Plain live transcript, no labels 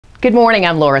Good morning,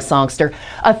 I'm Laura Songster.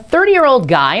 A 30-year-old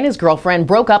guy and his girlfriend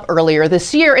broke up earlier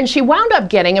this year, and she wound up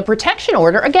getting a protection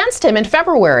order against him in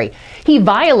February. He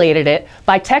violated it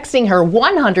by texting her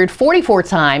 144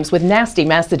 times with nasty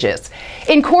messages.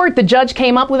 In court, the judge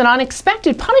came up with an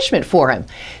unexpected punishment for him.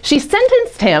 She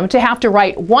sentenced him to have to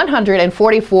write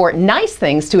 144 nice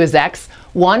things to his ex,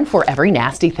 one for every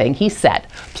nasty thing he said.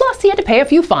 Plus, he had to pay a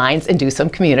few fines and do some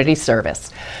community service.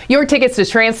 Your tickets to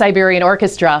Trans-Siberian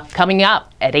Orchestra coming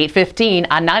up at 8:15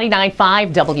 on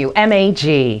 99.5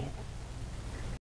 WMAG.